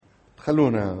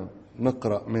خلونا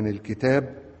نقرأ من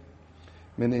الكتاب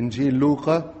من إنجيل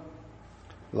لوقا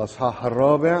الأصحاح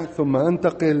 4، ثم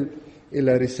أنتقل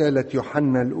إلى رسالة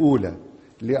يوحنا الأولى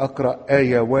لأقرأ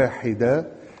آية واحدة،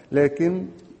 لكن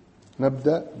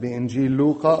نبدأ بإنجيل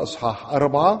لوقا أصحاح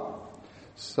 4.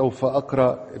 سوف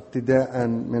أقرأ ابتداء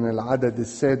من العدد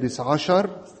 16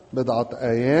 بضعة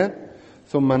آيات،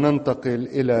 ثم ننتقل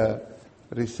إلى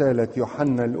رسالة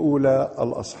يوحنا الأولى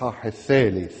الأصحاح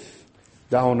 3.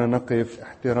 دعونا نقف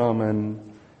احتراما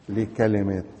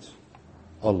لكلمة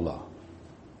الله.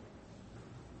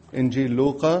 إنجيل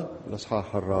لوقا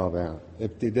الأصحاح 4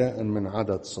 ابتداء من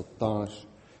عدد 16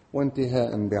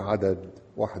 وانتهاء بعدد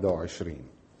 21.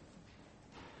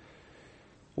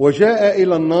 وجاء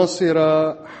إلى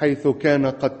الناصرة حيث كان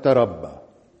قد تربى،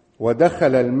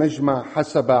 ودخل المجمع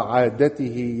حسب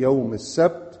عادته يوم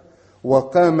السبت،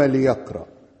 وقام ليقرأ.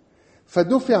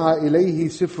 فدفع إليه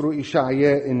سفر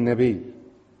إشعياء النبي،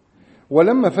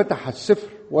 ولما فتح السفر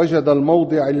وجد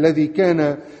الموضع الذي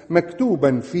كان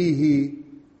مكتوبا فيه: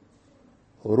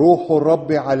 روح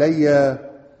الرب علي،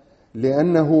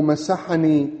 لأنه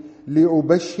مسحني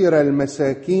لأبشر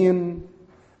المساكين،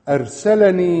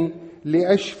 أرسلني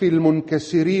لأشفي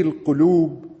المنكسري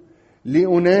القلوب،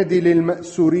 لأنادي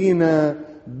للمأسورين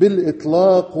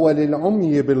بالإطلاق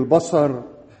وللعمي بالبصر،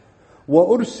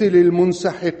 وأرسل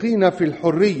المنسحقين في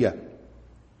الحرية،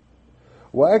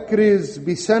 وأكرز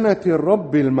بسنة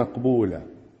الرب المقبولة.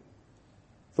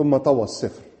 ثم طوى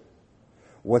السفر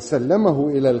وسلمه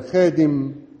إلى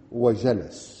الخادم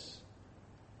وجلس.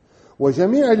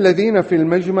 وجميع الذين في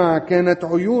المجمع كانت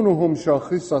عيونهم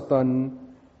شاخصة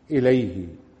إليه،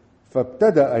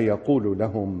 فابتدأ يقول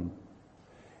لهم: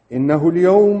 إنه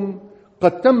اليوم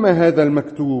قد تم هذا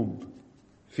المكتوب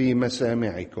في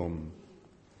مسامعكم.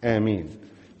 آمين.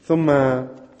 ثم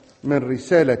من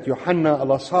رسالة يوحنا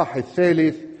الأصحاح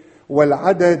 3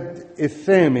 والعدد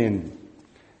 8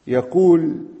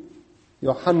 يقول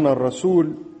يوحنا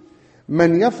الرسول: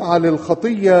 من يفعل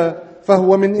الخطية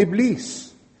فهو من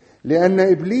إبليس، لأن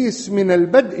إبليس من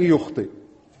البدء يخطئ.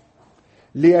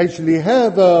 لأجل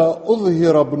هذا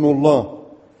أظهر ابن الله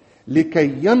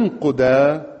لكي ينقض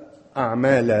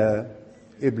أعمال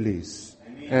إبليس.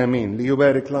 آمين.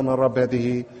 ليبارك لنا الرب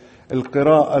هذه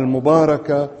القراءة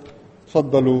المباركة.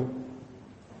 تفضلوا.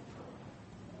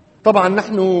 طبعا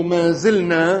نحن ما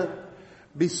زلنا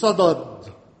بصدد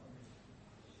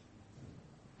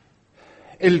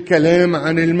الكلام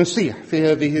عن المسيح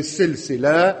في هذه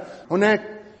السلسلة. هناك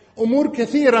أمور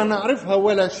كثيرة نعرفها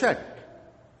ولا شك،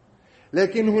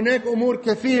 لكن هناك أمور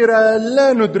كثيرة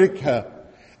لا ندركها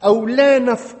أو لا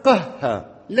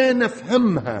نفقهها، لا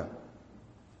نفهمها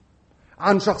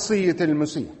عن شخصية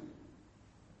المسيح.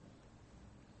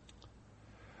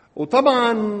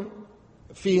 وطبعا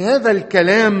في هذا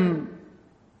الكلام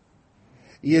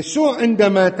يسوع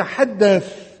عندما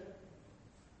تحدث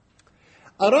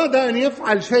أراد أن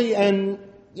يفعل شيئا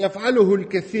يفعله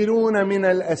الكثيرون من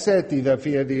الأساتذة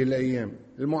في هذه الأيام،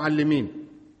 المعلمين.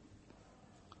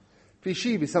 في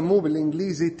شيء بيسموه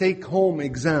بالإنجليزي take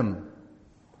home exam،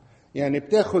 يعني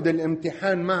بتاخد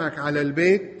الامتحان معك على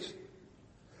البيت،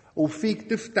 وفيك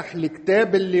تفتح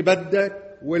الكتاب اللي بدك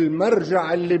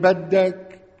والمرجع اللي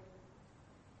بدك،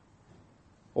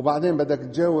 وبعدين بدك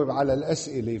تجاوب على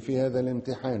الأسئلة في هذا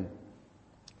الامتحان.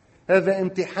 هذا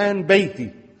امتحان بيتي،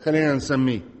 خلينا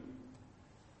نسميه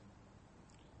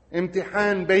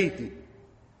امتحان بيتي.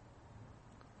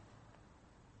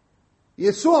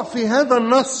 يسوع في هذا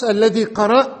النص الذي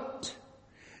قرأت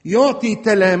يعطي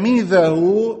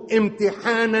تلاميذه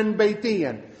امتحانا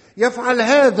بيتيا. يفعل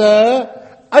هذا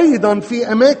أيضا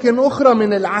في أماكن أخرى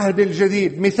من العهد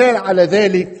الجديد. مثال على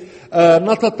ذلك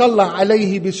نتطلع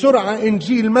عليه بسرعة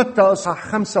إنجيل متى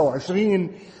أصحاح 25،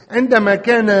 عندما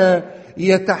كان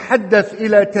يتحدث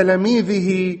إلى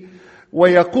تلاميذه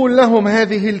ويقول لهم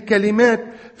هذه الكلمات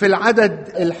في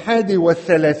العدد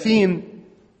 31.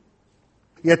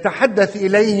 يتحدث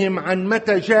إليهم عن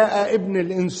متى جاء ابن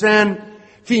الإنسان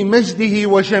في مجده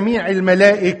وجميع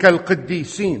الملائكة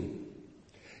القديسين.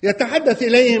 يتحدث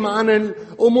إليهم عن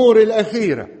الأمور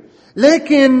الأخيرة،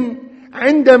 لكن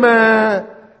عندما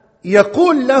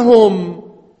يقول لهم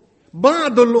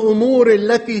بعض الأمور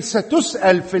التي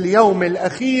ستسأل في اليوم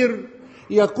الأخير،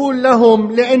 يقول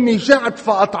لهم: لأني جعت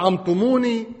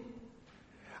فأطعمتموني،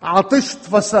 عطشت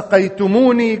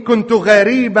فسقيتموني، كنت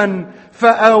غريبا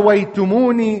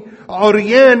فآويتموني،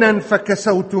 عريانا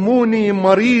فكسوتموني،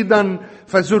 مريضا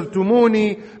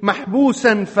فزرتموني،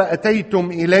 محبوسا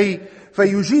فأتيتم إلي.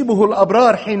 فيجيبه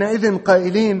الأبرار حينئذ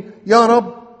قائلين: يا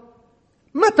رب،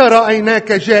 متى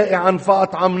رأيناك جائعا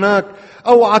فأطعمناك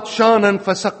أو عطشانا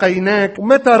فسقيناك؟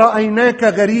 متى رأيناك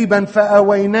غريبا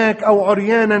فآويناك أو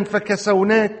عريانا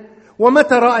فكسوناك؟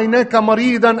 ومتى رأيناك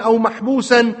مريضا أو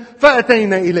محبوسا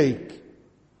فأتينا إليك؟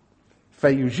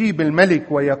 فيجيب الملك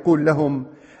ويقول لهم: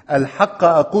 الحق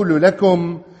أقول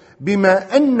لكم،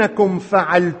 بما أنكم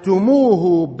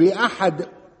فعلتموه بأحد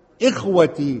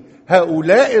إخوتي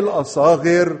هؤلاء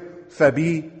الأصاغر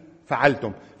فبي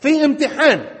فعلتم. في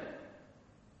امتحان،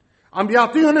 عم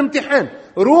بيعطيهم امتحان.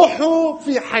 روحوا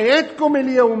في حياتكم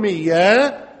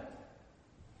اليومية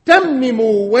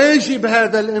تمموا واجب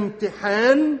هذا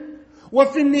الامتحان،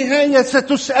 وفي النهاية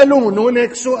ستسألون.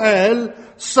 هناك سؤال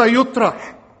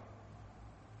سيطرح.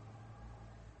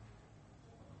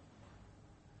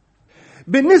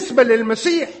 بالنسبة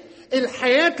للمسيح،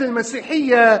 الحياة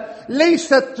المسيحية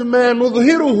ليست ما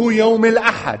نظهره يوم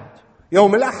الأحد.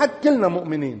 يوم الأحد كلنا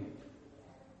مؤمنين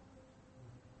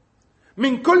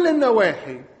من كل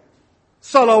النواحي،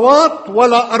 صلوات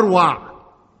ولا أروع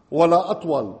ولا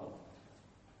أطول،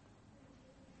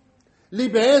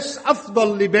 لباس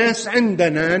أفضل لباس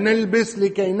عندنا نلبس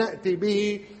لكي نأتي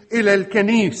به إلى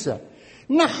الكنيسة.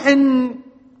 نحن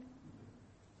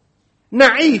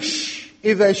نعيش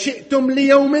إذا شئتم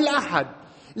ليوم الأحد،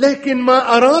 لكن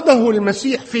ما أراده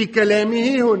المسيح في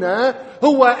كلامه هنا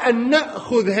هو أن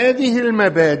نأخذ هذه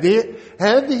المبادئ،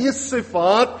 هذه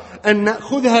الصفات، أن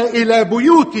نأخذها إلى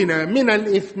بيوتنا من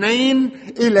الاثنين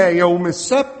إلى يوم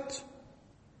السبت.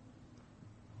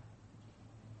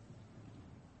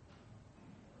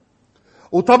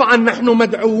 وطبعا نحن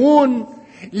مدعوون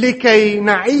لكي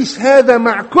نعيش هذا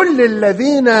مع كل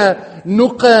الذين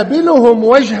نقابلهم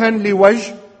وجها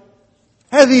لوجه.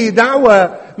 هذه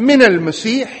دعوة من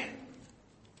المسيح.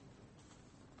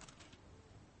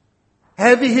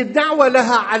 هذه الدعوة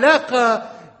لها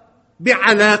علاقة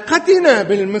بعلاقتنا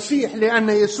بالمسيح، لأن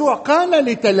يسوع قال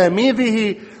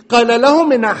لتلاميذه، قال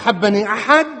لهم: إن أحبني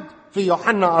أحد في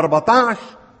يوحنا 14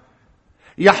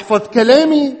 يحفظ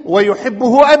كلامي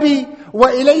ويحبه أبي،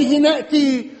 وإليه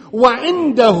نأتي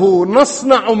وعنده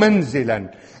نصنع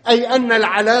منزلا. أي أن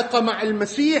العلاقة مع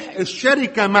المسيح،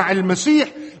 الشركة مع المسيح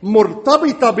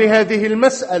مرتبطة بهذه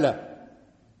المسألة.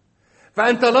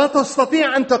 فأنت لا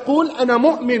تستطيع أن تقول أنا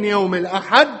مؤمن يوم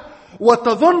الأحد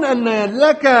وتظن أن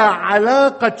لك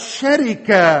علاقة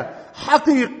شركة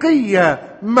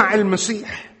حقيقية مع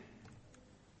المسيح.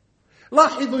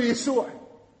 لاحظوا يسوع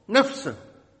نفسه.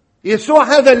 يسوع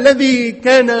هذا الذي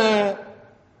كان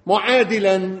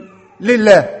معادلا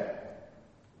لله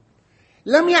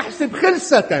لم يحسب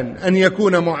خلسة أن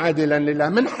يكون معادلا لله.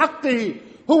 من حقه،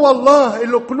 هو الله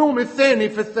الأقنوم الثاني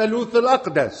في الثالوث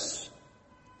الأقدس.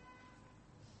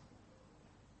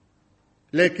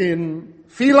 لكن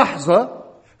في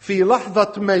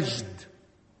لحظة مجد،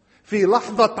 في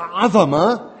لحظة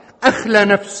عظمة، أخلى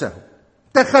نفسه،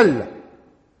 تخلى.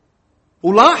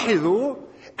 ولاحظوا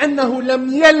أنه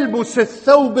لم يلبس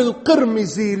الثوب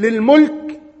القرمزي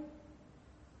للملك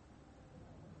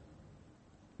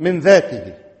من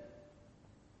ذاته،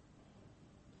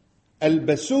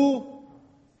 ألبسوه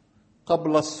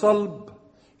قبل الصلب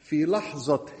في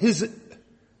لحظة هزء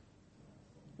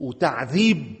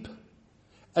وتعذيب.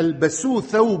 ألبسوه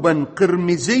ثوبا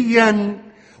قرمزيا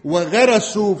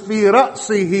وغرسوا في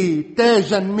رأسه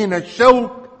تاجا من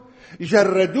الشوك،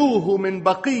 جردوه من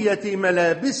بقية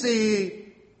ملابسه،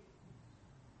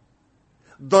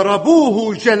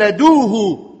 ضربوه،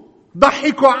 جلدوه،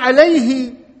 ضحكوا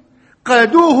عليه،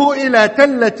 قادوه إلى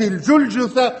تلة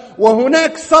الجلجثة،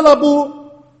 وهناك صلبوا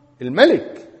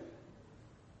الملك.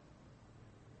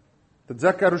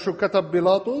 تتذكروا شو كتب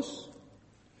بيلاطس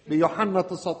بيوحنا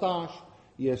 19؟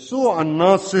 يسوع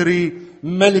الناصري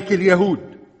ملك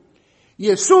اليهود.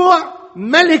 يسوع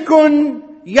ملك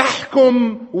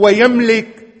يحكم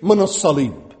ويملك من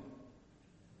الصليب.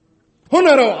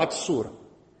 هنا روعة الصورة.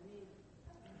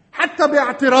 حتى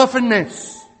باعتراف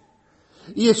الناس،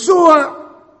 يسوع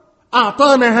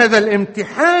أعطانا هذا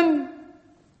الامتحان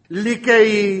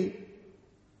لكي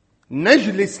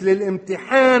نجلس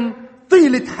للامتحان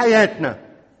طيلة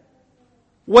حياتنا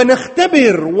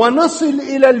ونختبر ونصل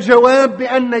إلى الجواب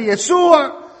بأن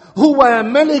يسوع هو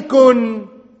ملك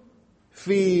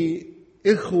في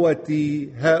إخوة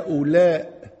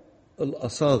هؤلاء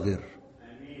الأصاغر.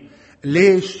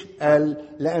 ليش؟ قال: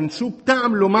 لأن شو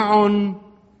بتعملوا معهم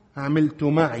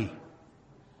عملتوا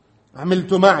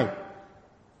معي.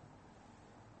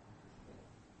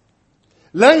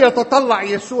 لا يتطلع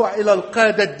يسوع إلى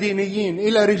القادة الدينيين،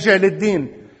 إلى رجال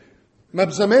الدين. ما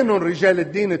بزمان رجال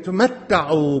الدين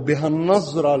تمتعوا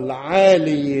بهالنظرة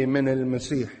العالية من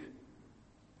المسيح.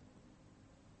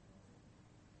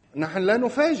 نحن لا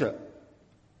نفاجأ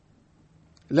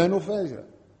لا نفاجأ.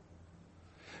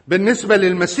 بالنسبة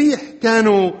للمسيح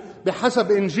كانوا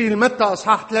بحسب إنجيل متى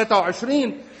أصحاح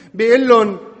 23 بيقول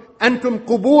لهم أنتم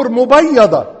قبور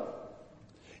مبيضة،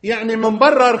 يعني من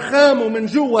برا رخام ومن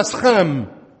جوا سخام،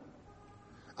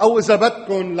 أو إذا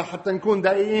بدكم لحتى نكون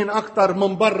دقيقين أكتر،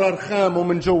 من برا رخام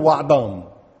ومن جوا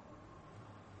عظام.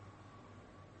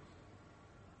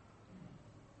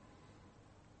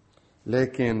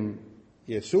 لكن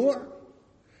يسوع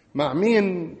مع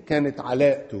مين كانت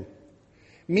علاقته؟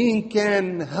 مين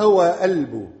كان هوى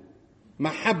قلبه،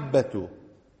 محبته؟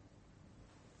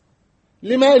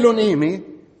 لما لهم قيمة؟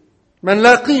 من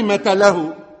لا قيمة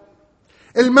له،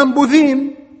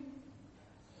 المنبوذين،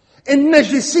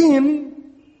 النجسين.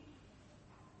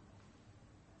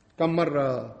 كم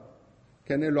مرة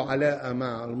كان له علاقة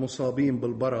مع المصابين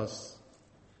بالبرص؟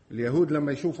 اليهود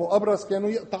لما يشوفوا أبرص كانوا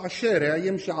يقطع الشارع،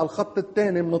 يمشي على الخط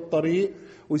الثاني من الطريق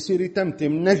ويصير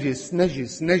يتمتم نجس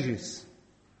نجس نجس.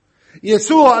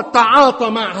 يسوع تعاطى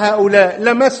مع هؤلاء،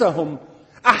 لمسهم،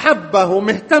 أحبهم،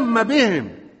 اهتم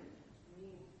بهم.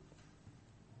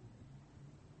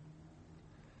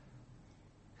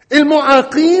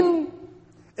 المعاقين،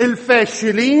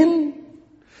 الفاشلين،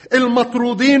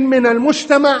 المطرودين من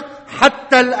المجتمع،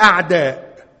 حتى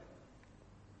الأعداء.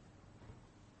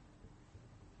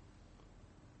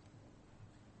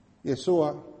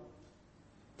 يسوع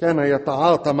كان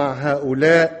يتعاطى مع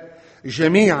هؤلاء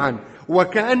جميعا،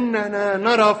 وكأننا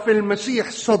نرى في المسيح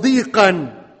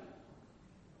صديقا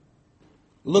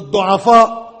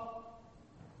للضعفاء،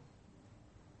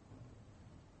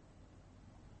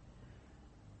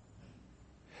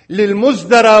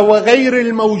 للمزدرى وغير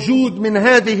الموجود من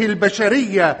هذه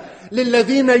البشرية،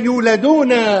 للذين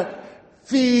يولدون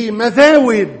في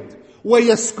مذاود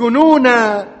ويسكنون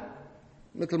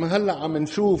مثل ما هلأ عم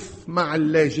نشوف مع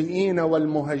اللاجئين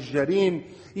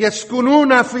والمهجرين،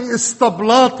 يسكنون في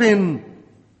اسطبلات.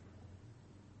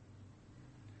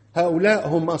 هؤلاء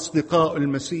هم أصدقاء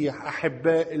المسيح،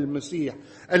 أحباء المسيح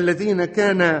الذين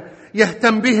كان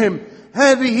يهتم بهم.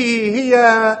 هذه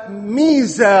هي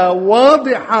ميزة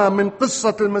واضحة من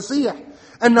قصة المسيح،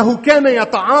 أنه كان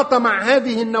يتعاطى مع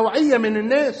هذه النوعية من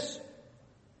الناس.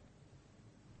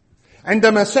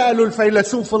 عندما سألوا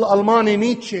الفيلسوف الألماني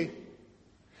نيتشه،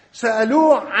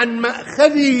 سألوه عن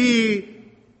مأخذه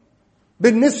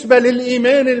بالنسبة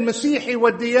للإيمان المسيحي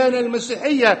والديانة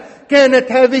المسيحية،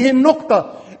 كانت هذه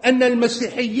النقطة، أن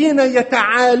المسيحيين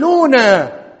يتعالون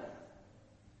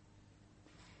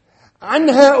عن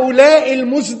هؤلاء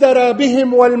المزدرى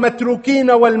بهم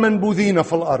والمتروكين والمنبوذين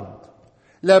في الأرض.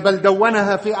 لا بل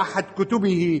دونها في أحد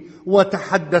كتبه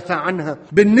وتحدث عنها.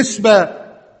 بالنسبة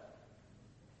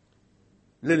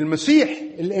للمسيح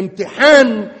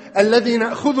الامتحان الذي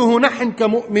نأخذه نحن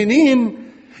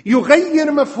كمؤمنين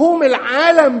يغير مفهوم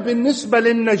العالم بالنسبة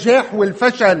للنجاح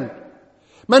والفشل.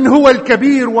 من هو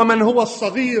الكبير ومن هو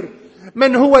الصغير،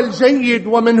 من هو الجيد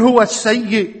ومن هو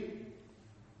السيء.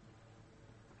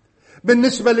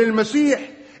 بالنسبة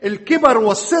للمسيح الكبر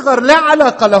والصغر لا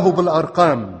علاقة له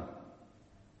بالأرقام،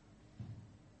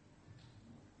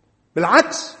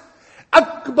 بالعكس،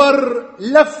 أكبر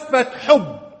لفة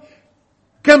حب،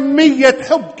 كمية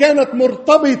حب كانت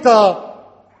مرتبطة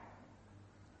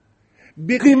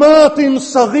بقماط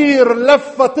صغير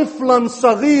لف طفلا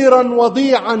صغيرا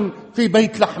وضيعا في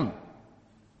بيت لحم.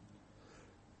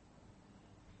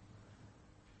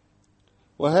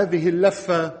 وهذه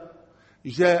اللفة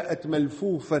جاءت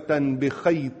ملفوفة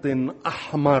بخيط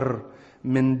أحمر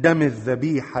من دم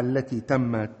الذبيحة التي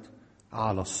تمت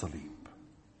على الصليب.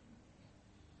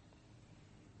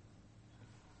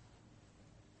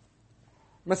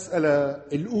 مسألة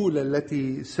الأولى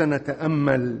التي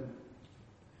سنتأمل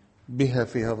بها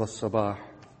في هذا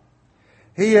الصباح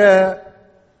هي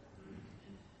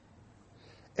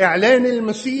إعلان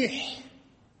المسيح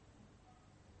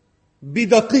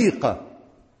بدقيقة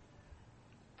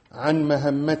عن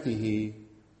مهمته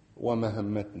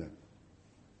ومهمتنا.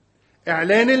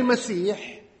 إعلان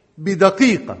المسيح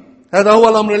بدقيقة، هذا هو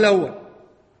الأمر الأول.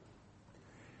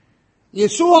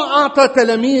 يسوع أعطى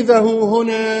تلاميذه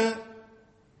هنا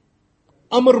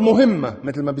أمر مهمة،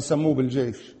 مثل ما بيسموه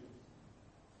بالجيش،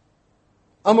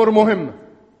 أمر مهمة،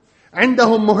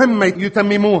 عندهم مهمة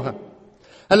يتمموها.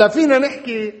 هلا فينا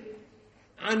نحكي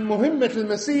عن مهمة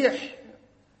المسيح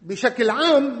بشكل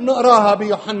عام، نقراها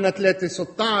بيوحنا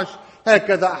 3:16: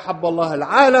 هكذا أحب الله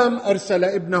العالم أرسل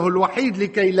ابنه الوحيد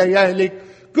لكي لا يهلك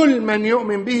كل من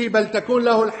يؤمن به بل تكون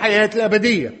له الحياة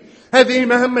الأبدية. هذه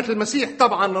مهمة المسيح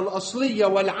طبعا الأصلية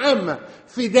والعامة،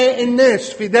 فداء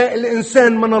الناس، فداء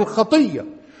الإنسان من الخطية.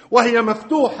 وهي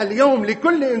مفتوحة اليوم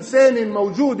لكل إنسان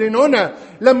موجود هنا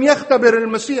لم يختبر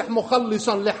المسيح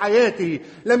مخلصا لحياته،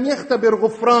 لم يختبر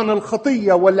غفران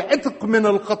الخطية والعتق من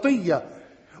الخطية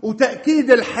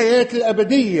وتأكيد الحياة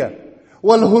الأبدية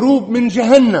والهروب من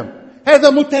جهنم. هذا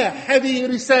متاح، هذه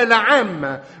رسالة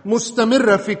عامة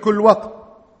مستمرة في كل وقت.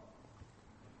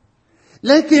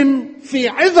 لكن في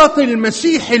عظة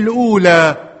المسيح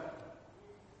الأولى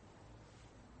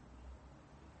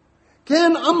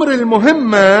كان أمر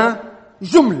المهمة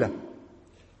جملة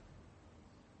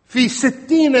في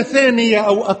 60 ثانية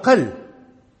أو أقل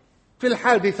في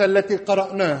الحادثة التي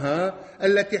قرأناها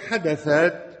التي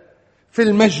حدثت في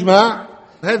المجمع.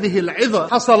 هذه العظة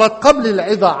حصلت قبل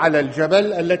العظة على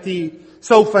الجبل التي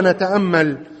سوف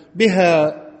نتأمل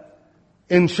بها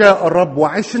إن شاء الرب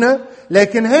وعشنا.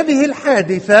 لكن هذه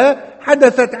الحادثة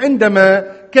حدثت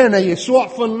عندما كان يسوع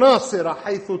في الناصرة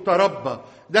حيث تربى،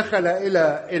 دخل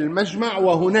إلى المجمع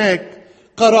وهناك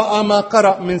قرأ ما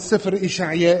قرأ من سفر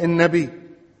إشعياء النبي.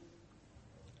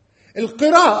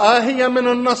 القراءة هي من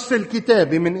النص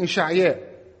الكتابي من إشعياء،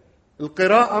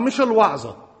 القراءة مش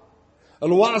الوعظة.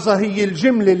 الوعظة هي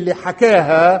الجملة اللي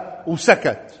حكاها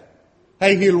وسكت،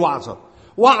 هي الوعظة.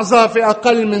 وعظة في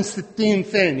أقل من 60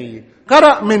 ثانية،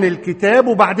 قرأ من الكتاب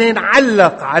وبعدين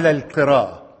علق على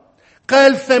القراءة،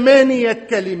 قال 8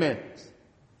 كلمات،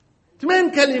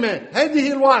 8 كلمات،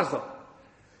 هذه الوعظة.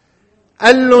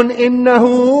 قال لهم إنه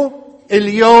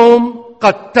اليوم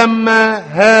قد تم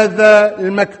هذا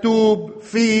المكتوب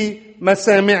في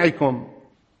مسامعكم.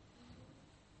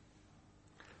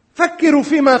 فكروا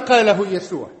فيما قاله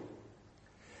يسوع.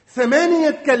 8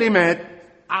 كلمات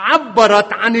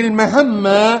عبرت عن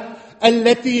المهمة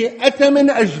التي أتى من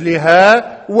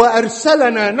أجلها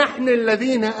وأرسلنا نحن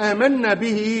الذين آمنا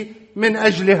به من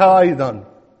أجلها أيضا.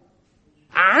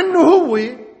 عنه هو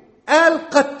قال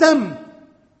قد تم.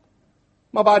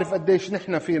 ما بعرف قديش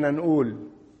نحن فينا نقول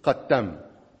قد تم،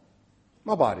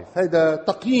 ما بعرف، هذا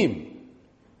تقييم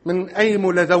من أي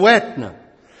ملذواتنا.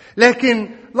 لكن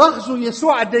لاحظوا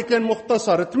يسوع قد كان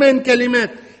مختصر، 8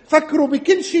 كلمات. فكروا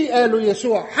بكل شيء قالوا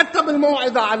يسوع، حتى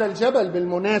بالموعظة على الجبل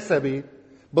بالمناسبة،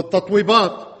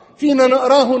 بالتطويبات فينا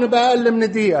نقراهن بأقل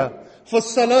من دقيقة، في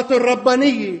الصلاة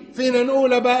الربانية فينا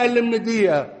نقولها بأقل من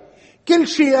دقيقة. كل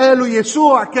شيء قالوا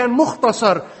يسوع كان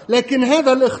مختصر، لكن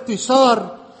هذا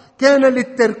الاختصار كان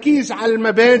للتركيز على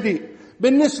المبادئ.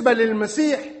 بالنسبة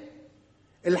للمسيح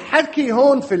الحكي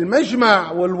هون في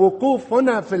المجمع والوقوف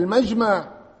هنا في المجمع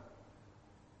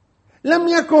لم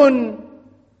يكن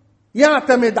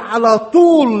يعتمد على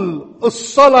طول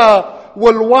الصلاة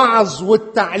والوعظ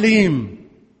والتعليم،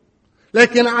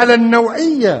 لكن على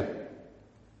النوعية.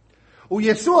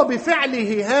 ويسوع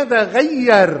بفعله هذا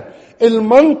غير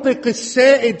المنطق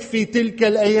السائد في تلك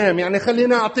الأيام. يعني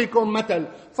خلينا أعطيكم مثل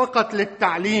فقط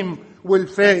للتعليم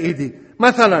والفائدة.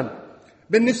 مثلا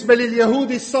بالنسبة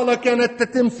لليهود الصلاة كانت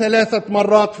تتم 3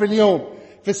 مرات في اليوم،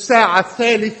 في الساعة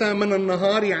 3 من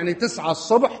النهار يعني 9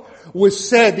 الصبح،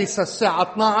 والسادسة الساعة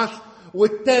 12،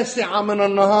 والتاسعة من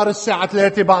النهار الساعة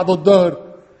 3 بعد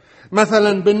الظهر.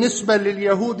 مثلا بالنسبة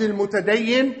لليهود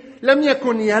المتدين لم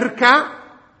يكن يركع،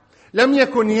 لم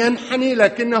يكن ينحني،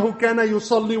 لكنه كان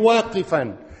يصلي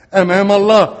واقفا أمام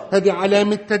الله، هذه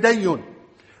علامة تدين.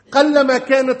 قلما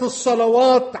كانت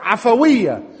الصلوات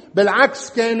عفوية، بالعكس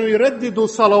كانوا يرددوا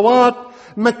صلوات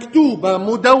مكتوبة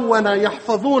مدونة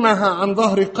يحفظونها عن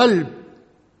ظهر قلب.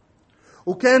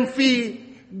 وكان في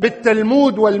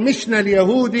بالتلمود والمشنى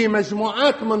اليهودي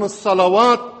مجموعات من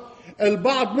الصلوات،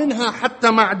 البعض منها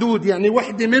حتى معدود، يعني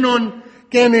وحدة منهم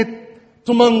كانت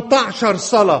 18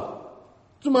 صلاة،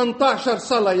 18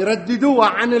 صلاة يرددوها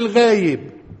عن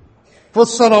الغايب في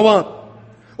الصلوات.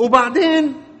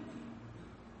 وبعدين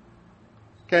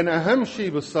كان أهم شيء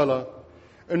بالصلاة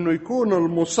أنه يكون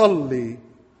المصلي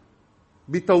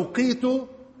بتوقيته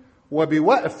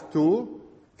وبوقفته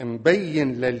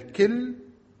مبين للكل،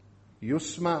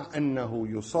 يسمع أنه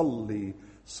يصلي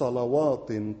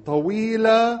صلوات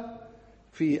طويلة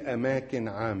في أماكن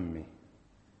عامة.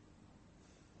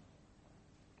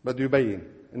 بده يبين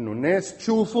أنه الناس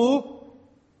تشوفه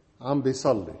عم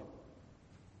بيصلي.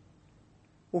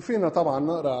 وفينا طبعا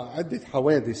نقرأ عدة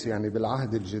حوادث يعني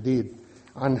بالعهد الجديد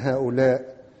عن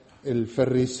هؤلاء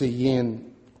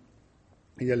الفريسيين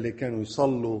يلي كانوا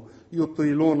يصلوا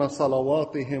يطيلون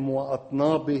صلواتهم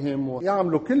وأطنابهم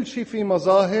ويعملوا كل شيء في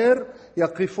مظاهر،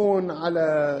 يقفون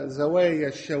على زوايا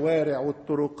الشوارع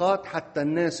والطرقات حتى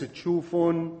الناس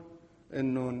تشوفون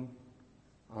أنهم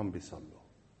عم بيصلوا.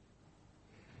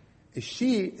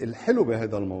 الشيء الحلو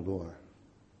بهذا الموضوع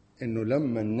أنه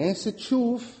لما الناس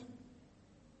تشوف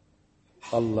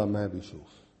الله ما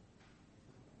بيشوف،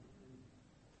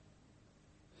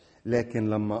 لكن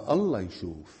لما الله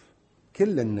يشوف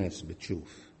كل الناس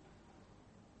بتشوف،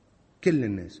 كل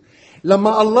الناس.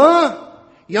 لما الله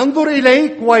ينظر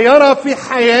إليك ويرى في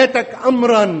حياتك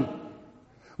أمرا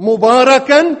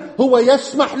مباركا، هو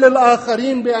يسمح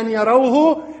للآخرين بأن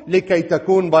يروه لكي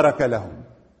تكون بركة لهم.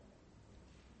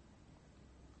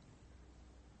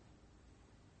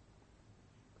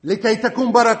 لكي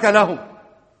تكون بركة لهم.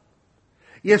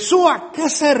 يسوع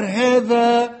كسر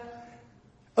هذا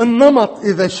النمط.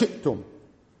 إذا شئتم،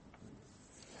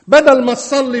 بدل ما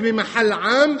تصلي بمحل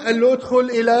عام قال له ادخل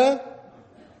إلى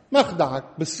مخدعك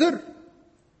بالسر.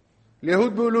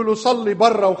 اليهود بيقولوا له صلي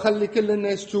برا وخلي كل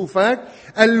الناس تشوفك،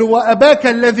 قال له وأباك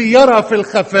الذي يرى في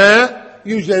الخفاء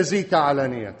يجازيك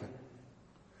علانية.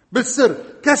 بالسر.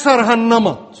 كسر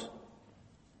هالنمط.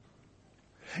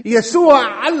 يسوع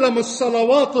علم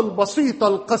الصلوات البسيطة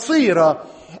القصيرة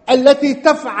التي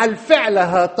تفعل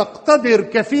فعلها تقتدر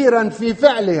كثيرا في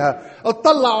فعلها.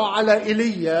 اطلعوا على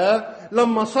إيليا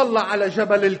لما صلى على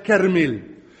جبل الكرمل.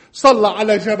 صلى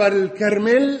على جبل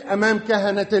الكرمل أمام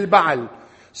كهنة البعل،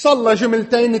 صلى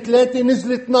جملتين 3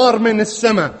 نزلت نار من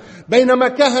السماء، بينما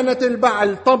كهنة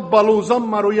البعل طبلوا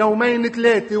وزمروا 2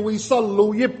 3 ويصلوا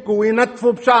ويبكوا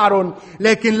وينتفوا بشعرهم،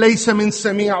 لكن ليس من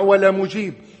سميع ولا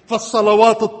مجيب.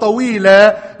 فالصلوات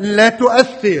الطويلة لا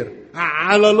تؤثر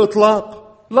على الإطلاق.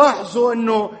 لاحظوا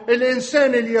أنه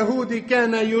الإنسان اليهودي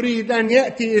كان يريد أن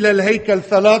يأتي إلى الهيكل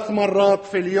 3 مرات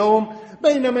في اليوم،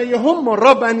 بينما يهم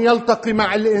الرب أن يلتقي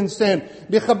مع الإنسان.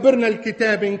 بيخبرنا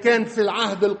الكتاب إن كان في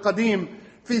العهد القديم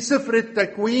في سفر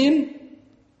التكوين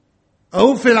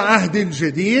أو في العهد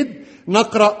الجديد،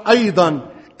 نقرأ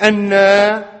أيضا أن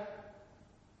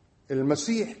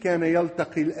المسيح كان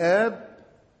يلتقي الآب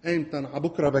أيمتى؟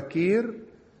 بكرة بكير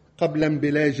قبل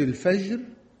انبلاج الفجر،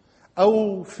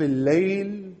 أو في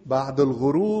الليل بعد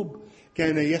الغروب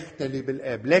كان يختلي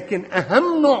بالآب. لكن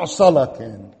أهم نوع صلاة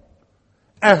كان،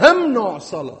 أهم نوع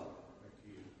صلاة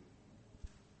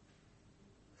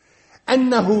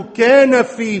أنه كان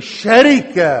في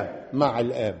شركة مع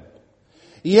الآب.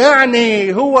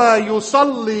 يعني هو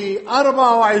يصلي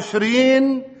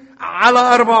 24 على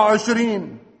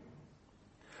 24،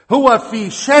 هو في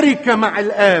شركة مع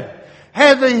الآب.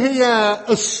 هذه هي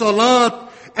الصلاة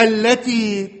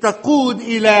التي تقود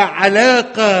إلى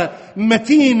علاقة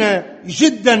متينة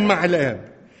جدا مع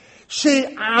الآب.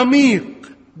 شيء عميق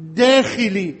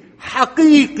داخلي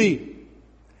حقيقي.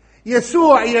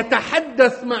 يسوع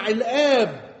يتحدث مع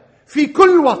الآب في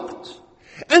كل وقت.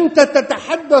 أنت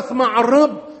تتحدث مع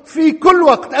الرب في كل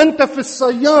وقت. أنت في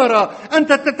السيارة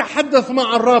أنت تتحدث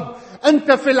مع الرب،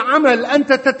 أنت في العمل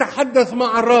أنت تتحدث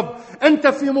مع الرب، أنت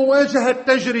في مواجهة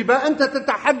تجربة أنت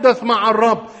تتحدث مع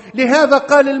الرب. لهذا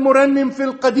قال المرنم في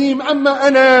القديم: أما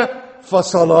أنا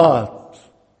فصلاة.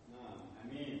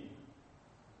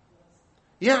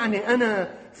 يعني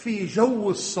أنا في جو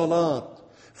الصلاة،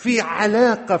 في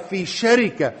علاقة، في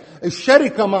شركة.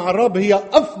 الشركة مع الرب هي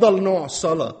أفضل نوع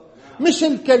صلاة، مش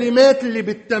الكلمات اللي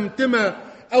بتتمتمها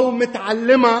أو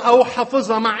متعلمة أو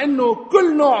حفظها، مع أنه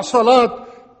كل نوع صلاة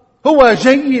هو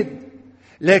جيد،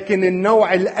 لكن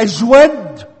النوع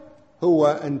الأجود هو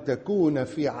أن تكون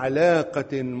في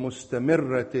علاقة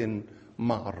مستمرة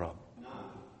مع الرب.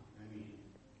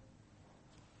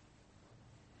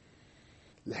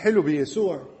 الحلو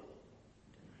بيسوع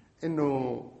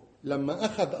أنه لما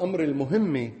أخذ أمر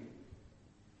المهمة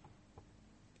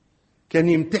كان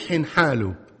يمتحن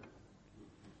حاله،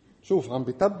 شوف عم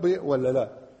بيطبق ولا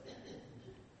لا،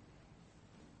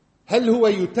 هل هو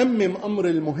يتمم أمر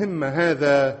المهمة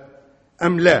هذا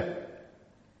أم لا.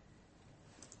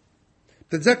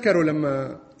 تتذكروا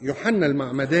لما يوحنا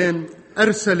المعمدان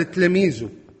أرسل تلاميذه.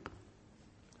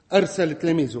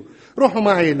 روحوا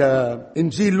معي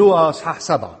لإنجيل لوقا أصحاح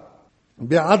 7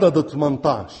 بعدد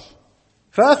 18.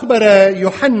 فأخبر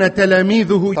يوحنا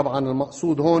تلاميذه، طبعا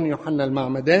المقصود هون يوحنا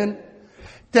المعمدان،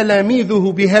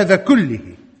 تلاميذه بهذا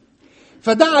كله.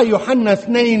 فدعا يوحنا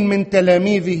 2 من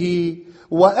تلاميذه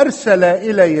وأرسل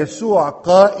إلى يسوع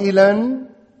قائلا: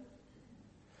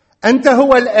 أنت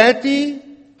هو الآتي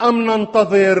أم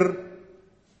ننتظر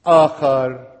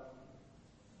آخر؟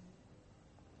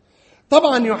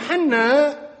 طبعا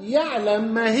يوحنا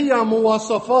يعلم ما هي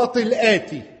مواصفات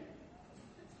الآتي،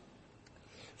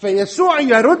 فيسوع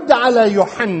يرد على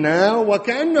يوحنا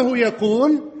وكأنه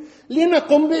يقول: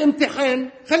 لنقم بامتحان،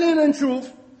 خلينا نشوف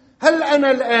هل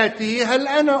أنا الآتي، هل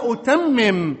أنا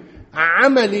أتمم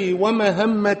عملي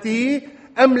ومهمتي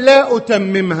أم لا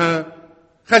أتممها.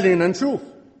 خلينا نشوف.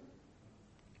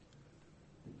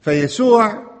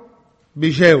 فيسوع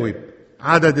بيجاوب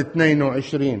عدد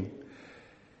 22.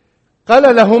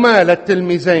 قال لهما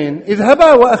للتلميذين: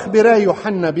 اذهبا وأخبرا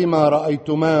يوحنا بما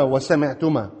رأيتما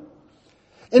وسمعتما.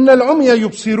 إن العمي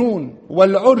يبصرون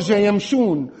والعرج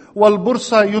يمشون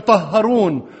والبرص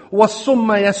يطهرون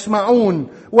والصم يسمعون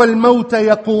والموت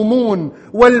يقومون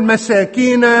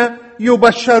والمساكين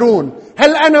يبشرون.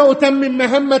 هل أنا أتمم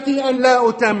مهمتي أم لا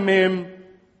أتمم؟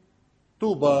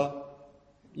 طوبى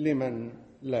لمن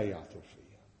لا يعثر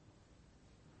فيها.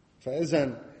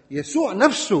 فإذن يسوع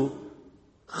نفسه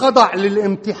خضع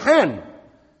للامتحان،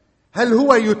 هل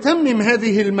هو يتمم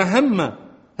هذه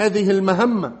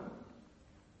المهمة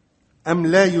أم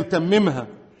لا يتممها؟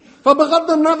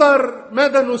 فبغض النظر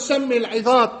ماذا نسمي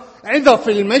العظات، عظة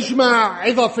في المجمع،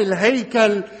 عظة في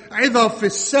الهيكل، عظة في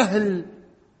السهل،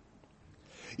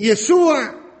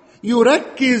 يسوع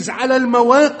يركز على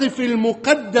المواقف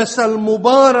المقدسة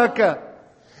المباركة.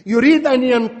 يريد أن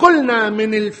ينقلنا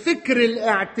من الفكر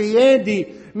الاعتيادي،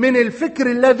 من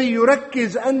الفكر الذي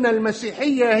يركز أن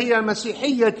المسيحية هي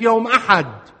مسيحية يوم أحد،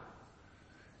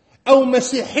 أو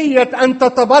مسيحية أن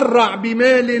تتبرع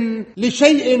بمال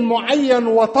لشيء معين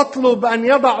وتطلب أن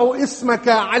يضعوا اسمك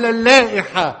على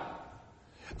اللائحة،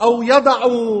 أو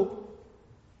يضعوا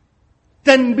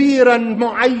تنبيرا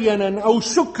معينا أو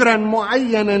شكرا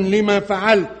معينا لما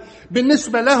فعلت.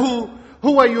 بالنسبة له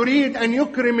هو يريد أن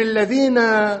يكرم الذين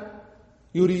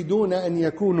يريدون أن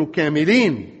يكونوا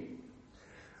كاملين،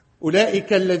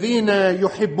 أولئك الذين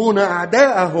يحبون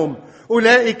أعداءهم،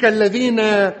 أولئك الذين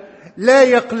لا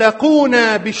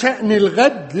يقلقون بشأن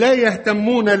الغد، لا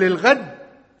يهتمون للغد.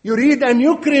 يريد أن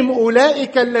يكرم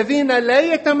أولئك الذين لا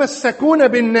يتمسكون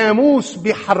بالناموس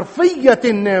بحرفية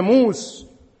الناموس،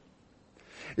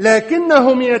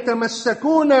 لكنهم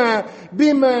يتمسكون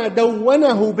بما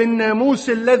دونه بالناموس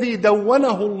الذي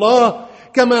دونه الله،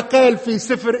 كما قال في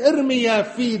سفر إرميا: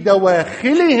 في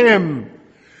دواخلهم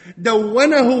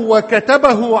دونه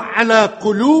وكتبه على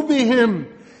قلوبهم.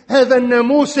 هذا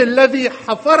الناموس الذي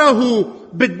حفره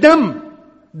بالدم،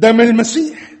 دم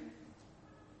المسيح.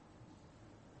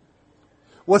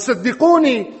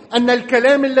 وصدقوني أن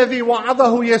الكلام الذي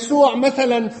وعظه يسوع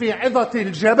مثلا في عظة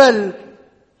الجبل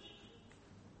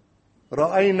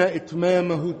رأينا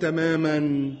إتمامه تماما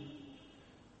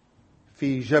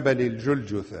في جبل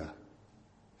الجلجثة،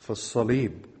 في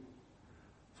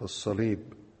الصليب.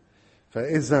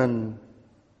 فإذن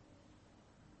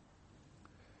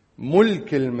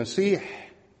ملك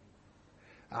المسيح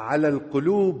على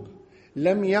القلوب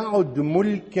لم يعد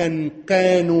ملكا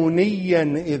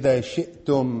قانونيا إذا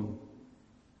شئتم،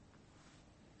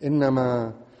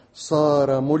 إنما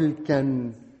صار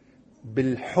ملكا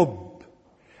بالحب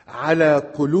على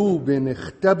قلوب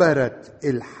اختبرت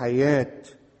الحياة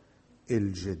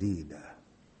الجديدة.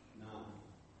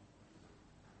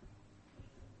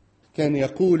 كان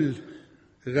يقول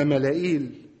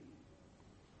غملائيل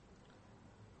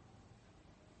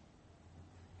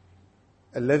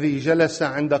الذي جلس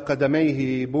عند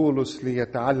قدميه بولس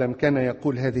ليتعلم، كان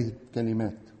يقول هذه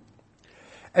الكلمات: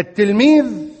 التلميذ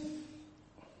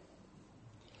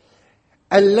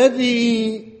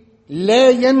الذي لا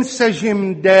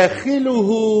ينسجم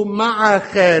داخله مع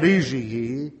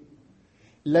خارجه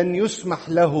لن يسمح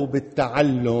له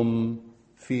بالتعلم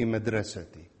في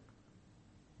مدرسته.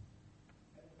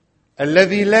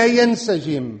 الذي لا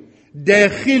ينسجم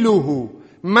داخله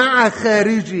مع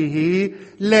خارجه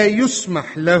لا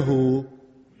يسمح له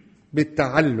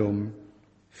بالتعلم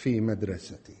في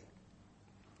مدرسته.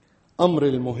 أمر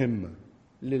المهمة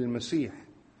للمسيح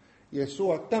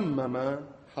يسوع تمم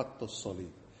حتى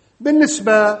الصليب.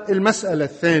 بالنسبة المسألة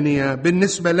الثانية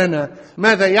بالنسبة لنا،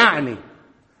 ماذا يعني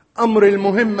أمر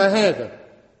المهمة هذا؟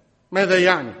 ماذا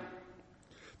يعني؟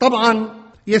 طبعا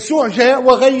يسوع جاء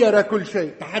وغير كل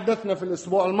شيء. تحدثنا في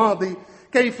الأسبوع الماضي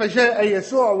كيف جاء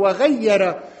يسوع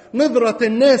وغير نظرة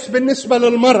الناس بالنسبة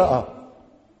للمرأة،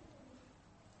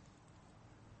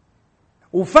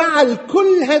 وفعل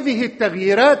كل هذه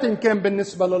التغييرات، إن كان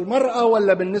بالنسبة للمرأة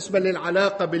ولا بالنسبة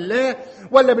للعلاقة بالله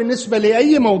ولا بالنسبة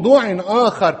لأي موضوع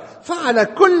آخر. فعل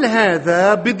كل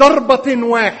هذا بضربة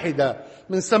واحدة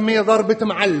بنسميها ضربة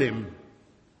معلم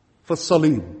في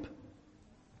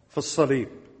الصليب.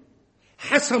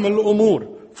 حسم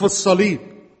الأمور في الصليب،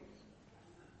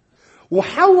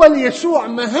 وحول يسوع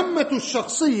مهمته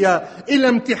الشخصية إلى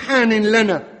امتحان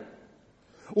لنا.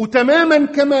 وتماما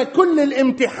كما كل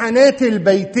الامتحانات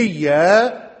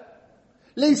البيتية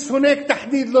ليس هناك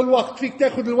تحديد للوقت، فيك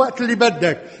تأخذ الوقت اللي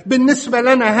بدك. بالنسبة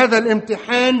لنا هذا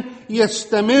الامتحان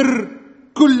يستمر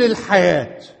كل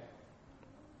الحياة.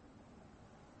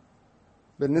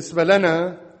 بالنسبة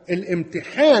لنا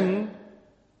الامتحان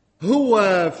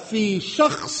هو في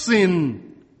شخص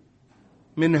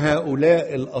من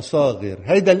هؤلاء الأصاغر.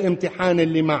 هيدا الامتحان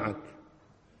اللي معك،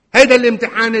 هيدا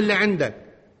الامتحان اللي عندك،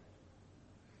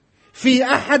 في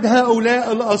أحد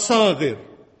هؤلاء الأصاغر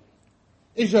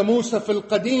إجا موسى في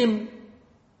القديم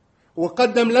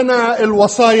وقدم لنا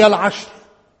الوصايا 10،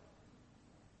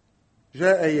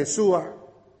 جاء يسوع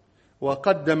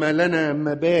وقدم لنا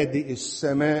مبادئ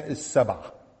السماء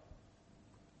 7.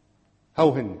 هو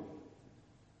هن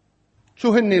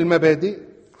شو هن المبادئ؟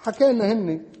 حكانا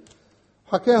هن،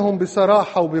 حكاهم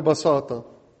بصراحة وببساطة.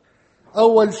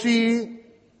 أول شيء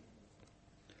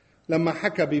لما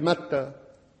حكى بمتى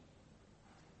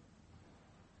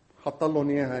حط لهم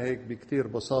إياها هيك بكتير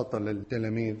بساطة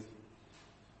للتلاميذ: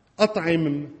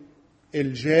 أطعم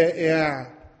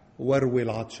الجائع واروي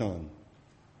العطشان.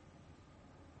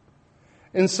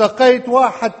 إن سقيت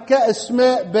واحد كأس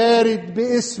ماء بارد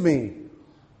باسمي،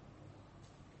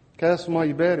 كأس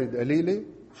ماء بارد قليلة،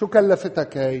 شو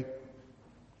كلفتك هاي؟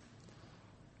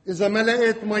 إذا ما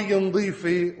لقيت مي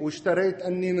نظيفة واشتريت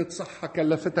قنينة صحة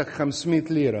كلفتك 500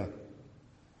 ليرة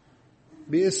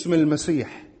باسم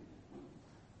المسيح.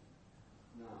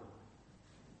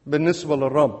 بالنسبة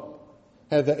للرب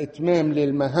هذا إتمام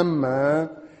للمهمة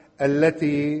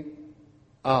التي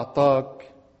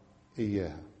أعطاك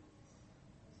إياها،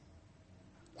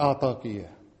 أعطاك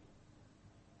إياها.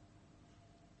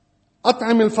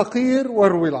 أطعم الفقير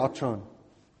واروي العطشان،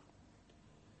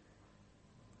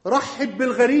 رحب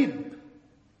بالغريب،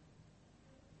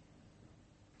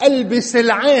 ألبس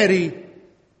العاري،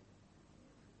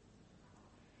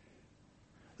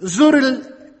 زر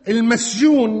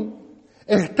المسجون،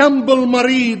 اهتم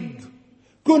بالمريض،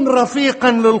 كن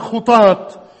رفيقا للخطاة،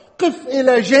 قف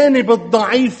إلى جانب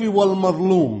الضعيف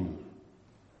والمظلوم.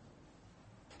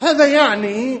 هذا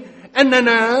يعني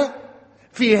أننا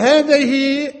في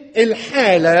هذه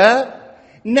الحالة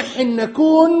نحن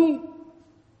نكون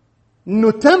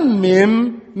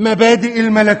نتمم مبادئ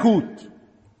الملكوت.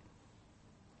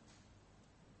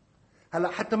 هلا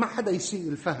حتى ما حدا يسيء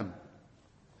الفهم،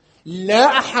 لا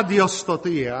أحد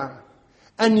يستطيع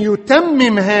أن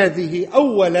يتمم هذه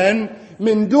أولا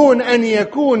من دون أن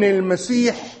يكون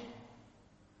المسيح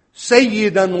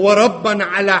سيدا وربا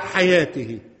على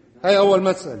حياته. هاي أول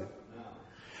مسألة.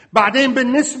 بعدين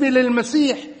بالنسبة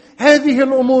للمسيح هذه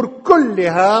الأمور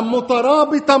كلها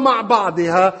مترابطة مع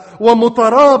بعضها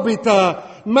ومترابطة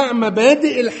مع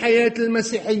مبادئ الحياة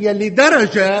المسيحية،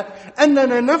 لدرجة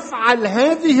أننا نفعل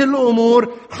هذه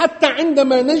الأمور حتى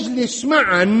عندما نجلس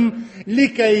معا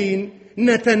لكي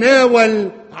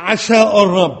نتناول عشاء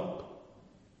الرب.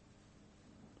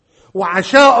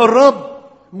 وعشاء الرب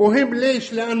مهم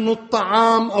ليش؟ لأنه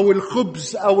الطعام أو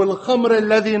الخبز أو الخمر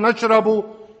الذي نشربه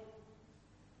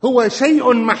هو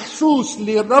شيء محسوس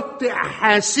لربط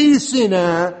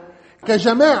أحاسيسنا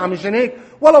كجماعة. مشان هيك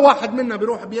ولا واحد منا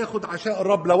بيروح بياخد عشاء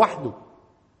الرب لوحده.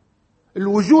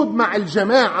 الوجود مع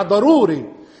الجماعة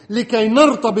ضروري لكي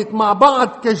نرتبط مع بعض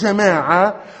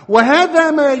كجماعة،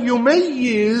 وهذا ما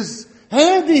يميز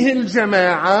هذه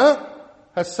الجماعة.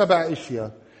 ال7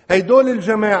 أشياء هيدول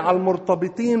الجماعة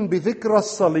المرتبطين بذكرى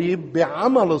الصليب،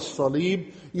 بعمل الصليب،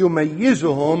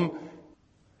 يميزهم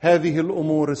هذه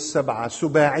الأمور 7،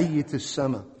 سباعية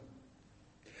السماء.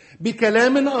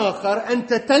 بكلام آخر،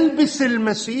 أنت تلبس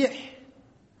المسيح،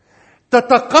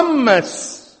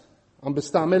 تتقمص، عم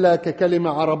بستعملها ككلمة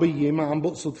عربية ما عم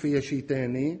بقصد فيها شيء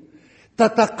تاني،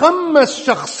 تتقمص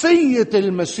شخصية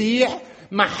المسيح،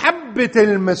 محبة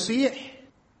المسيح،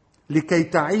 لكي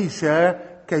تعيش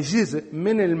كجزء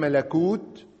من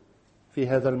الملكوت في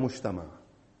هذا المجتمع.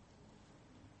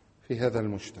 في هذا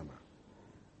المجتمع.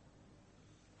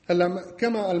 هلا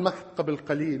كما ألمحت قبل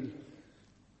قليل،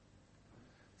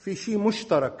 في شيء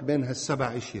مشترك بين ال7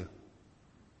 أشياء،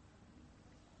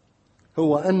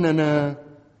 هو أننا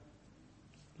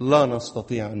لا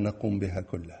نستطيع أن نقوم بها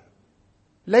كلها.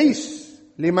 ليس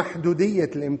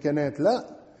لمحدودية الإمكانات، لا،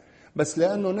 بس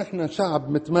لأنه نحن شعب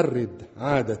متمرد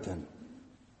عادة،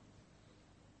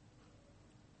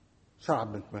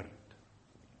 شعب متمرد.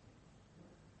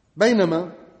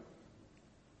 بينما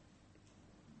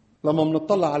لما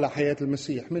منطلع على حياة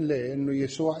المسيح منلاقي أنه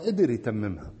يسوع قدر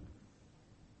يتممها،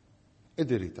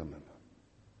 قدر يتممها.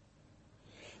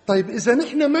 طيب إذا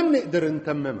نحن ما بنقدر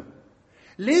نتممها،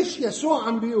 ليش يسوع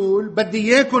عم بيقول بدي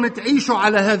إياكم تعيشوا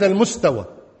على هذا المستوى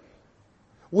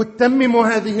وتتمموا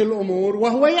هذه الأمور،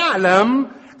 وهو يعلم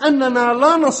أننا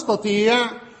لا نستطيع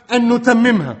أن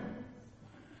نتممها؟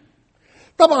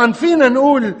 طبعا فينا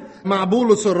نقول مع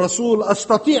بولس الرسول: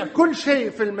 أستطيع كل شيء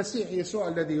في المسيح يسوع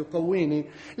الذي يقويني،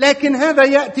 لكن هذا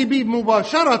يأتي بي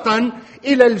مباشرة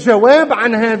إلى الجواب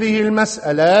عن هذه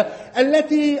المسألة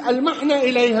التي ألمحنا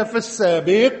إليها في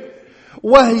السابق،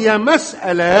 وهي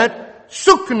مسألة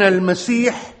سكن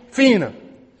المسيح فينا،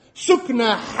 سكن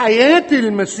حياة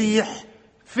المسيح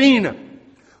فينا.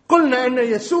 قلنا أن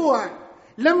يسوع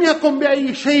لم يقم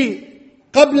بأي شيء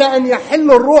قبل أن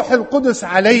يحل الروح القدس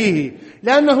عليه،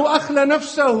 لأنه أخلى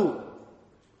نفسه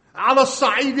على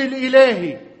الصعيد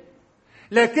الإلهي،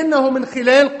 لكنه من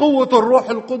خلال قوة الروح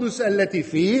القدس التي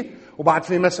فيه. وبعد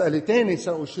في مسألة تانية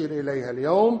سأشير إليها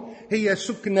اليوم، هي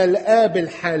سكن الآب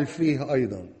الحال فيه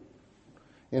أيضا.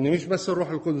 يعني مش بس الروح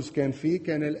القدس كان فيه،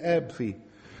 كان الآب فيه.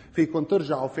 فيكم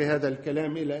ترجعوا في هذا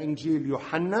الكلام إلى إنجيل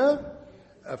يوحنا،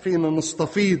 فينا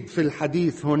نستفيض في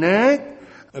الحديث هناك.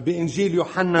 بإنجيل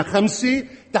يوحنا 5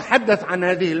 تحدث عن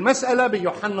هذه المسألة،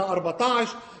 بيوحنا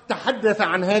 14 تحدث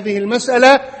عن هذه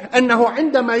المسألة، أنه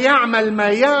عندما يعمل ما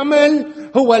يعمل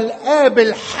هو الآب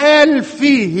الحال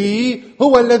فيه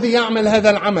هو الذي يعمل هذا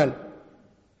العمل.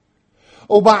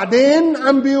 وبعدين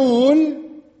عم بيقول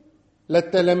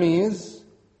للتلاميذ: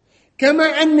 كما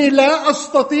أني لا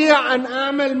أستطيع أن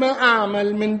أعمل ما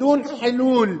أعمل من دون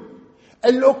حلول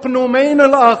الأقنومين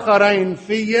الآخرين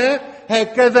في،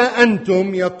 هكذا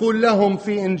أنتم، يقول لهم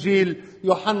في إنجيل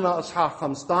يوحنا أصحاح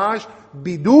 15: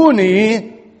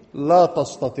 بدوني لا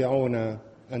تستطيعون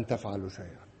أن تفعلوا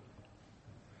شيئا.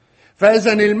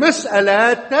 فإذا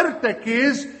المسألة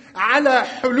ترتكز على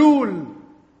حلول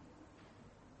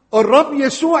الرب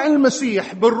يسوع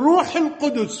المسيح بالروح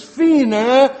القدس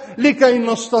فينا لكي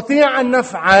نستطيع أن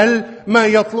نفعل ما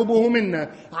يطلبه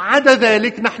منا. عدا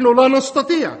ذلك نحن لا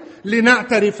نستطيع،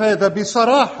 لنعترف هذا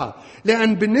بصراحة،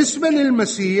 لأن بالنسبة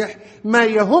للمسيح ما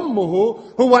يهمه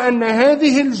هو أن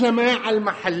هذه الجماعة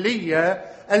المحلية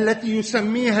التي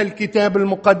يسميها الكتاب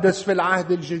المقدس في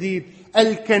العهد الجديد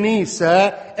الكنيسة،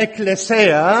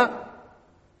 إكليسيا،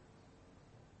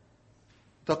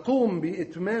 تقوم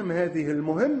بإتمام هذه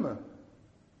المهمة.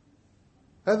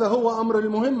 هذا هو أمر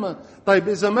المهمة. طيب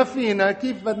إذا ما فينا،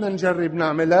 كيف بدنا نجرب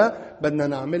نعملها؟ بدنا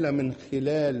نعملها من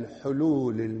خلال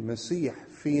حلول المسيح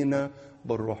فينا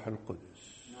بالروح القدس.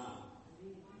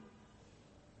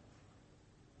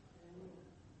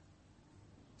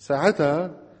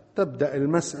 ساعتها تبدأ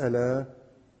المسألة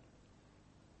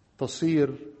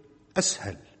تصير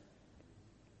أسهل،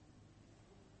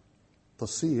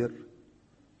 تصير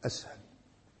أسهل.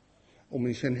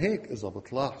 ومنشان هيك إذا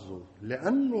بتلاحظوا،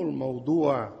 لأنه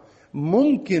الموضوع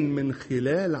ممكن من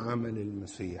خلال عمل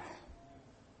المسيح.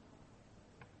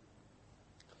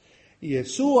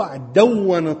 يسوع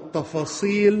دون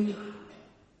التفاصيل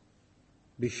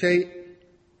بشيء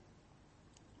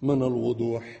من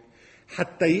الوضوح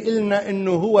حتى يقلنا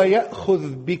أنه هو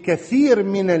يأخذ بكثير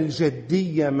من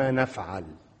الجدية ما نفعل.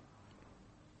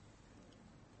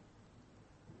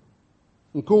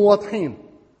 نكون واضحين،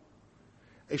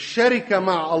 الشركة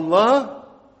مع الله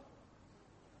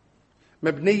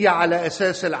مبنية على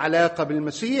أساس العلاقة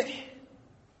بالمسيح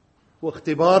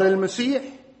واختبار المسيح.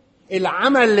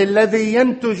 العمل الذي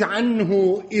ينتج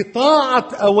عنه إطاعة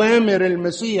أوامر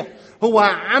المسيح هو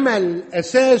عمل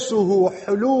أساسه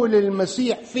حلول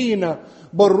المسيح فينا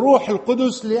بالروح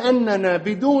القدس، لأننا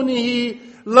بدونه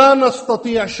لا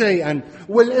نستطيع شيئا.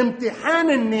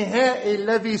 والامتحان النهائي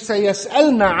الذي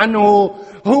سيسألنا عنه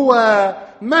هو: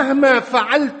 مهما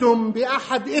فعلتم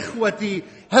بأحد إخوتي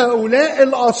هؤلاء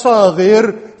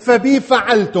الأصاغر فبي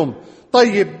فعلتم.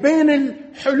 طيب، بين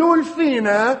الحلول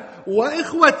فينا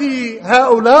وإخوتي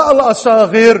هؤلاء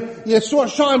الأصاغر، يسوع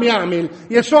شو عم يعمل؟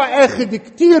 يسوع أخذ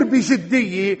كتير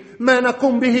بجدية ما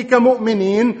نقوم به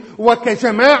كمؤمنين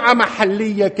وكجماعة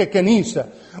محلية ككنيسة.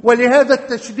 ولهذا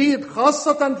التشديد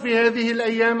خاصة في هذه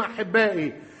الأيام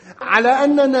أحبائي على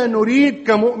أننا نريد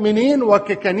كمؤمنين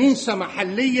وككنيسة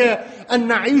محلية أن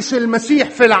نعيش المسيح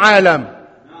في العالم،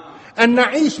 أن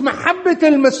نعيش محبة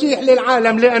المسيح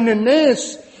للعالم. لأن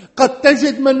الناس قد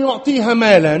تجد من يعطيها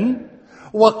مالا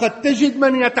وقد تجد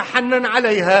من يتحنن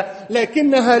عليها،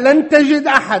 لكنها لن تجد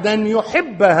أحدا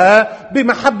يحبها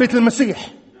بمحبة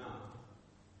المسيح.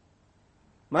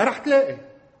 ما رح تلاقي.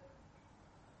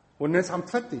 والناس عم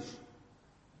تفتش،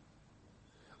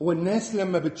 والناس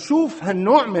لما بتشوف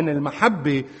هالنوع من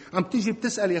المحبة عم تيجي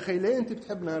بتسأل: يا أخي ليه أنت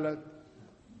بتحبنا هلأ؟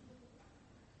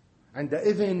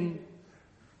 عندئذ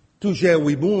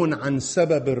تجاوبون عن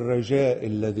سبب الرجاء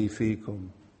الذي فيكم.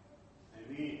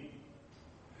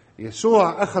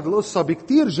 يسوع أخذ القصة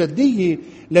بكتير جدية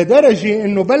لدرجة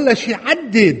أنه بلش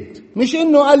يعدد، مش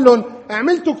أنه قال لهم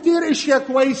عملتوا كتير اشياء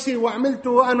كويسة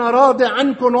وعملتوا أنا راضي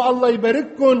عنكم والله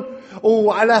يبارككم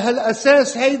وعلى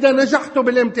هالأساس هيدا نجحتوا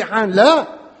بالامتحان. لا،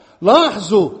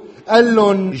 لاحظوا، قال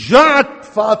لهم جعت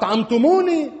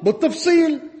فأطعمتموني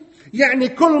بالتفصيل. يعني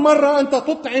كل مرة أنت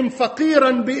تطعم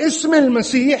فقيرا باسم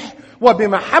المسيح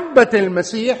وبمحبة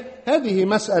المسيح، هذه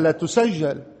مسألة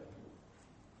تسجل.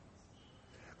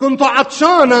 كنت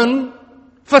عطشانا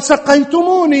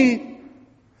فسقيتموني،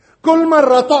 كل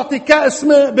مرة تعطي كأس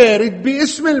ماء بارد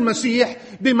باسم المسيح،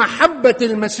 بمحبة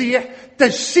المسيح،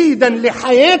 تجسيدا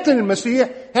لحياة المسيح.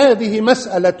 هذه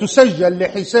مسألة تسجل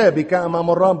لحسابك أمام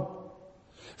الرب.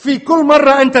 في كل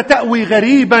مرة أنت تأوي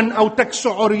غريبا أو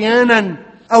تكسو عريانا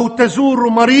أو تزور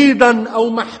مريضا أو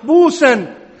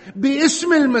محبوسا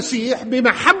باسم المسيح،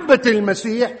 بمحبة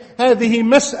المسيح، هذه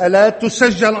مسألة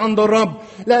تسجل عند الرب.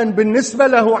 لأن بالنسبة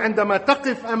له عندما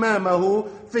تقف أمامه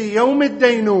في يوم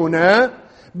الدينونة،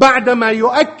 بعدما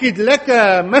يؤكد لك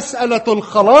مسألة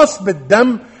الخلاص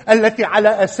بالدم التي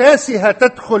على أساسها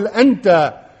تدخل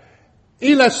أنت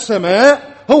إلى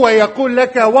السماء، هو يقول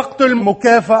لك وقت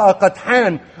المكافأة قد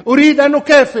حان، أريد أن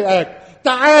أكافئك،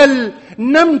 تعال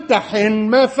نمتحن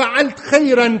ما فعلت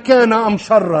خيرا كان أم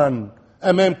شرا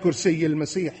أمام كرسي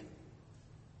المسيح.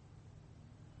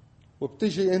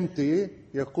 وبتجي أنت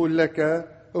يقول لك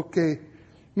أوكي،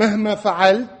 مهما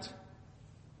فعلت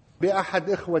بأحد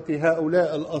إخوتي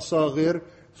هؤلاء الأصاغر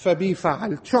فبي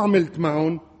فعلت. شو عملت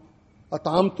معهم؟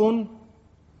 أطعمتم،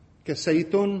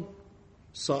 كسيتم،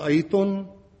 سقيتم،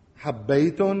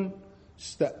 حبيتم،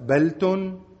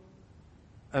 استقبلتم،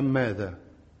 أم ماذا؟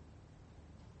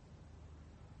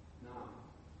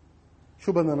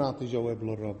 شو بدنا نعطي جواب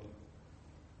للرب؟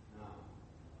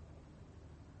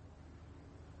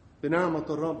 بنعمة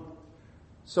الرب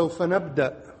سوف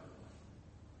نبدأ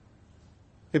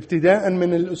ابتداء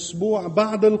من الأسبوع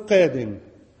بعد القادم.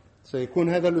 سيكون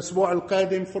هذا الأسبوع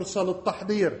القادم فرصة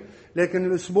للتحضير، لكن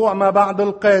الأسبوع ما بعد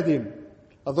القادم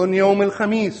أظن يوم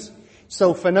الخميس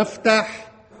سوف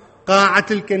نفتح قاعة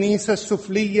الكنيسة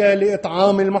السفلية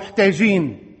لإطعام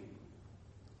المحتاجين،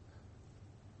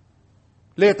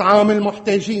 لإطعام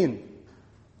المحتاجين.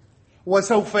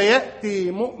 وسوف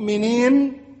يأتي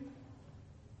مؤمنين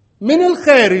من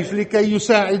الخارج لكي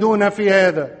يساعدونا في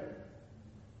هذا.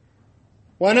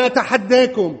 وأنا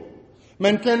أتحداكم،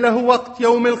 من كان له وقت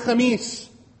يوم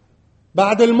الخميس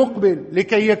بعد المقبل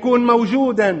لكي يكون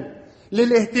موجودا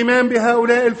للاهتمام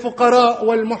بهؤلاء الفقراء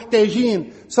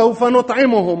والمحتاجين، سوف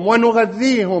نطعمهم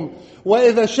ونغذيهم،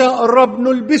 وإذا شاء الرب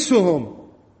نلبسهم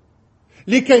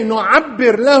لكي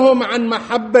نعبر لهم عن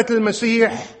محبة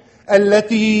المسيح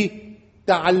التي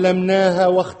تعلمناها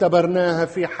واختبرناها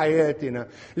في حياتنا.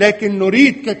 لكن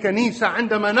نريد ككنيسة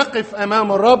عندما نقف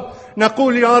أمام الرب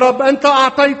نقول يا رب أنت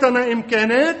أعطيتنا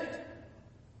إمكانات،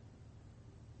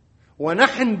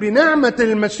 ونحن بنعمة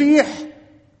المسيح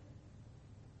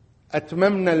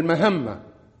أتممنا المهمة.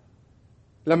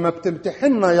 لما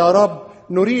بتمتحننا يا رب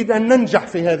نريد أن ننجح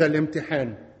في هذا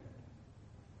الامتحان.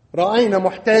 رأينا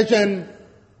محتاجا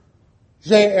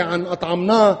جائعا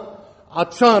أطعمناه،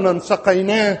 عطشانا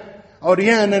سقيناه،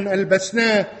 عريانا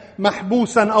ألبسناه،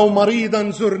 محبوسا أو مريضا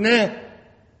زرناه.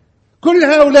 كل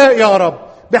هؤلاء يا رب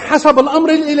بحسب الأمر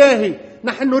الإلهي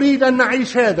نحن نريد أن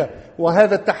نعيش هذا.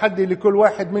 وهذا التحدي لكل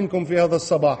واحد منكم في هذا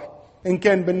الصباح، إن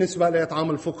كان بالنسبة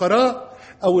لإطعام الفقراء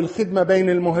أو الخدمة بين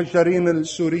المهجرين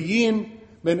السوريين،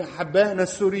 بين أحبائنا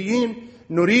السوريين.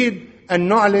 نريد أن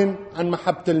نعلن عن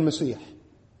محبة المسيح،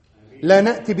 لا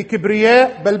نأتي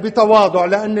بكبرياء بل بتواضع،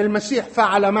 لأن المسيح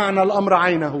فعل معنا الأمر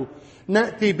عينه.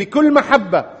 نأتي بكل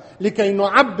محبة لكي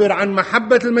نعبر عن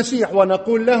محبة المسيح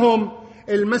ونقول لهم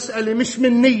المسألة مش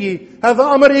من نية، هذا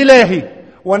أمر إلهي،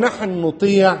 ونحن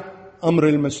نطيع أمر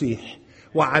المسيح.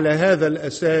 وعلى هذا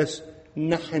الأساس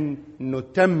نحن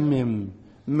نتمم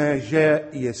ما جاء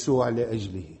يسوع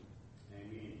لأجله.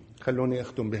 خلوني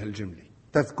أختم بهالجملة.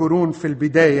 تذكرون في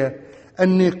البداية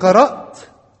أني قرأت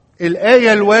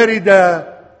الآية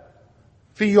الواردة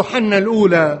في يوحنا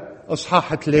الأولى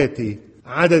أصحاح 3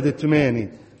 عدد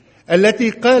 8 التي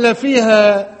قال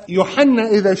فيها يوحنا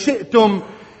إذا شئتم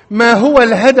ما هو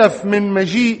الهدف من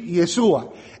مجيء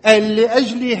يسوع، قال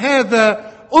لأجل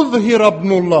هذا أظهر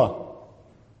ابن الله.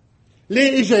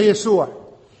 ليه إجا يسوع؟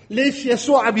 ليش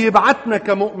يسوع بيبعثنا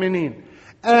كمؤمنين؟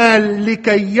 قال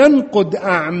لكي ينقض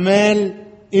أعمال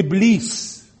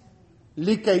إبليس،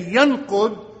 لكي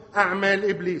ينقض أعمال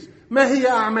إبليس. ما هي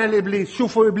أعمال إبليس؟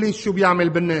 شوفوا إبليس شو بيعمل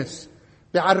بالناس،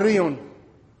 بيعريهم،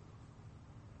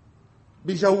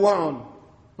 بيجوعهم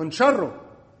من شره،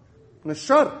 من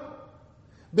الشر،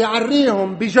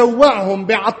 بيعريهم، بيجوعهم،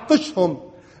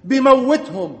 بيعطشهم،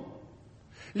 بيموتهم.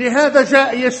 لهذا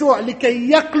جاء يسوع لكي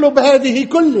يقلب هذه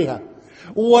كلها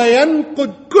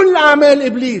وينقض كل أعمال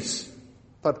إبليس.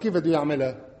 طيب كيف بده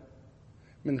يعملها؟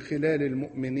 من خلال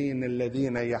المؤمنين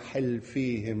الذين يحل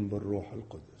فيهم بالروح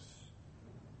القدس.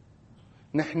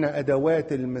 نحن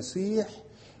أدوات المسيح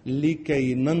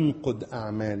لكي ننقض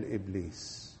أعمال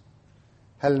إبليس.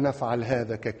 هل نفعل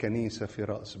هذا ككنيسة في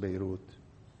رأس بيروت؟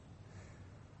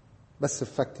 بس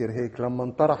بفكر هيك لما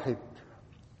انطرحت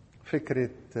فكرة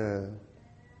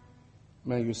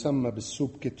ما يسمى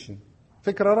بالسوب كيتشن،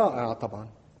 فكرة رائعة طبعا،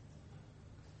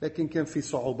 لكن كان في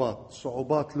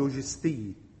صعوبات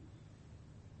لوجستية.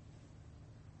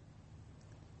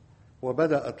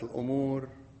 وبدأت الأمور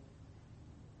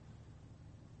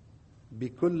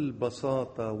بكل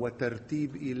بساطة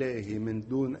وترتيب إلهي من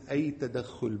دون أي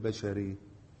تدخل بشري.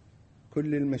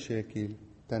 كل المشاكل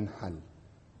تنحل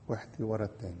واحدة ورا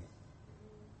الثانية.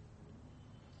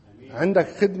 عندك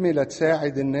خدمة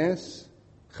لتساعد الناس،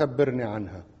 خبرني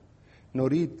عنها.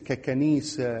 نريد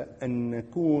ككنيسة أن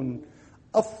نكون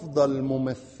أفضل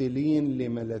ممثلين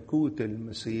لملكوت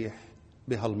المسيح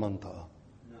بهالمنطقة.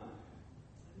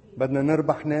 بدنا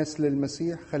نربح ناس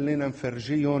للمسيح، خلينا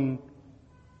نفرجيهم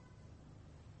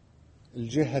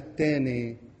الجهة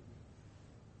الثانية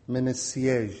من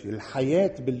السياج.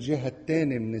 الحياة بالجهة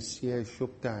الثانية من السياج شو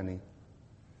بتعني؟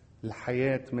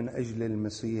 الحياة من أجل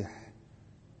المسيح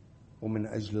ومن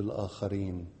أجل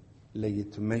الآخرين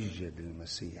ليتمجد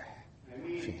المسيح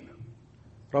فينا.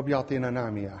 رب يعطينا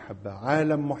نعمة يا أحبة.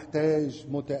 عالم محتاج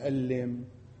متألم،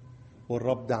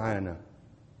 والرب دعانا.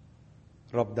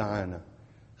 رب دعانا.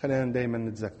 خلينا دايما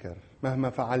نتذكر مهما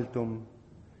فعلتم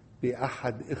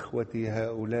بأحد إخوتي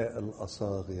هؤلاء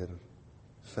الأصاغر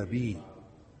فبي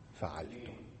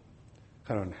فعلتم.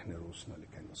 خلينا نحن رؤوسنا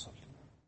لكي نصلي.